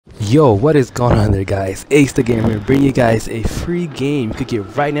Yo, what is going on there, guys? Ace the Gamer bringing you guys a free game you could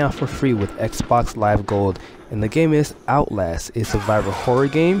get right now for free with Xbox Live Gold. And the game is Outlast, a survival horror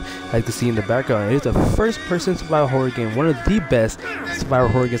game. As you can see in the background, it is a first-person survival horror game, one of the best survival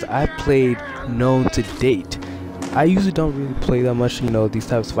horror games I've played known to date. I usually don't really play that much, these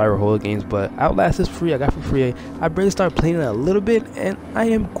types of survival horror games, but Outlast is free. I got for free. I barely started playing it a little bit, and I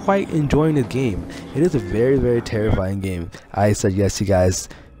am quite enjoying the game. It is a very, very terrifying game. I suggest you guys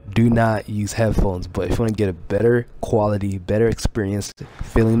do not use headphones, but if you want to get a better quality, better experience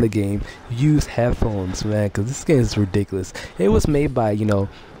feeling the game, use headphones, man, because this game is ridiculous. It was made by,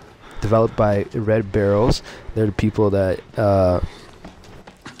 developed by Red Barrels. They're the people that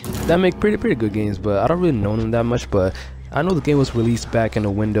make pretty good games, but I don't really know them that much. But I know the game was released back in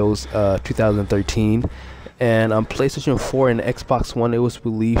the Windows 2013, and on PlayStation 4 and Xbox One it was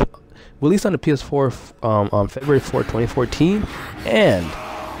released on the PS4 on February 4, 2014, and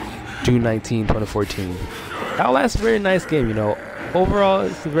June 19, 2014. Outlast is a very nice game, Overall,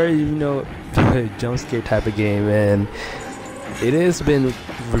 it's a very, jump scare type of game, and it has been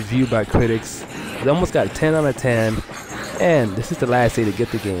reviewed by critics. It almost got a 10 out of 10, and this is the last day to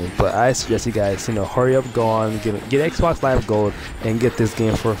get the game. But I suggest you guys, hurry up, go on, get Xbox Live Gold, and get this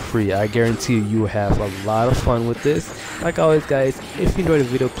game for free. I guarantee you will have a lot of fun with this. Like always, guys, if you enjoyed the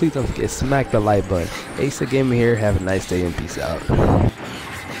video, please don't forget to smack the like button. Ace the Gamer here. Have a nice day and peace out.